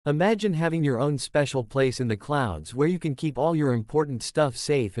Imagine having your own special place in the clouds where you can keep all your important stuff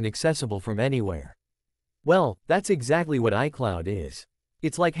safe and accessible from anywhere. Well, that's exactly what iCloud is.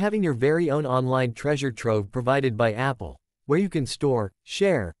 It's like having your very own online treasure trove provided by Apple, where you can store,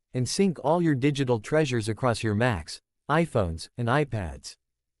 share, and sync all your digital treasures across your Macs, iPhones, and iPads.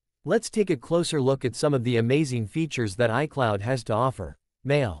 Let's take a closer look at some of the amazing features that iCloud has to offer.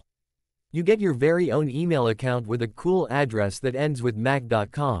 Mail. You get your very own email account with a cool address that ends with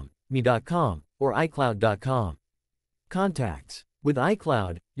mac.com, me.com, or iCloud.com. Contacts. With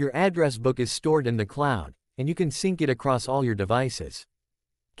iCloud, your address book is stored in the cloud, and you can sync it across all your devices.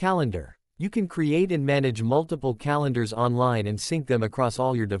 Calendar. You can create and manage multiple calendars online and sync them across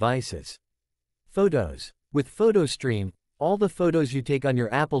all your devices. Photos. With PhotoStream, all the photos you take on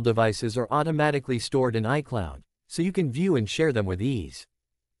your Apple devices are automatically stored in iCloud, so you can view and share them with ease.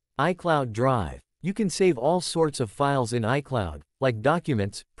 iCloud Drive. You can save all sorts of files in iCloud, like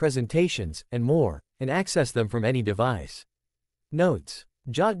documents, presentations, and more, and access them from any device. Notes.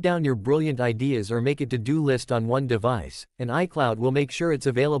 Jot down your brilliant ideas or make a to-do list on one device, and iCloud will make sure it's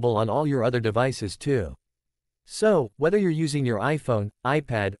available on all your other devices too. So, whether you're using your iPhone,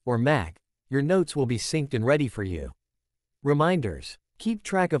 iPad, or Mac, your notes will be synced and ready for you. Reminders. Keep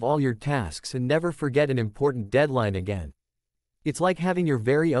track of all your tasks and never forget an important deadline again. It's like having your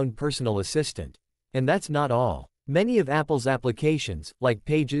very own personal assistant. And that's not all. Many of Apple's applications, like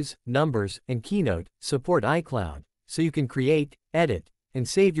Pages, Numbers, and Keynote, support iCloud, so you can create, edit, and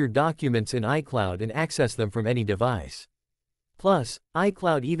save your documents in iCloud and access them from any device. Plus,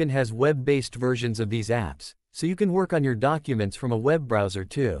 iCloud even has web-based versions of these apps, so you can work on your documents from a web browser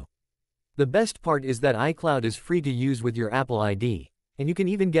too. The best part is that iCloud is free to use with your Apple ID, and you can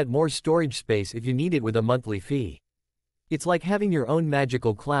even get more storage space if you need it with a monthly fee. It's like having your own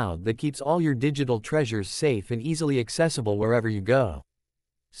magical cloud that keeps all your digital treasures safe and easily accessible wherever you go.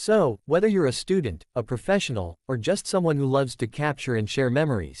 So, whether you're a student, a professional, or just someone who loves to capture and share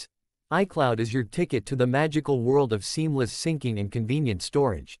memories, iCloud is your ticket to the magical world of seamless syncing and convenient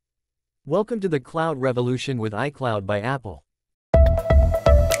storage. Welcome to the cloud revolution with iCloud by Apple.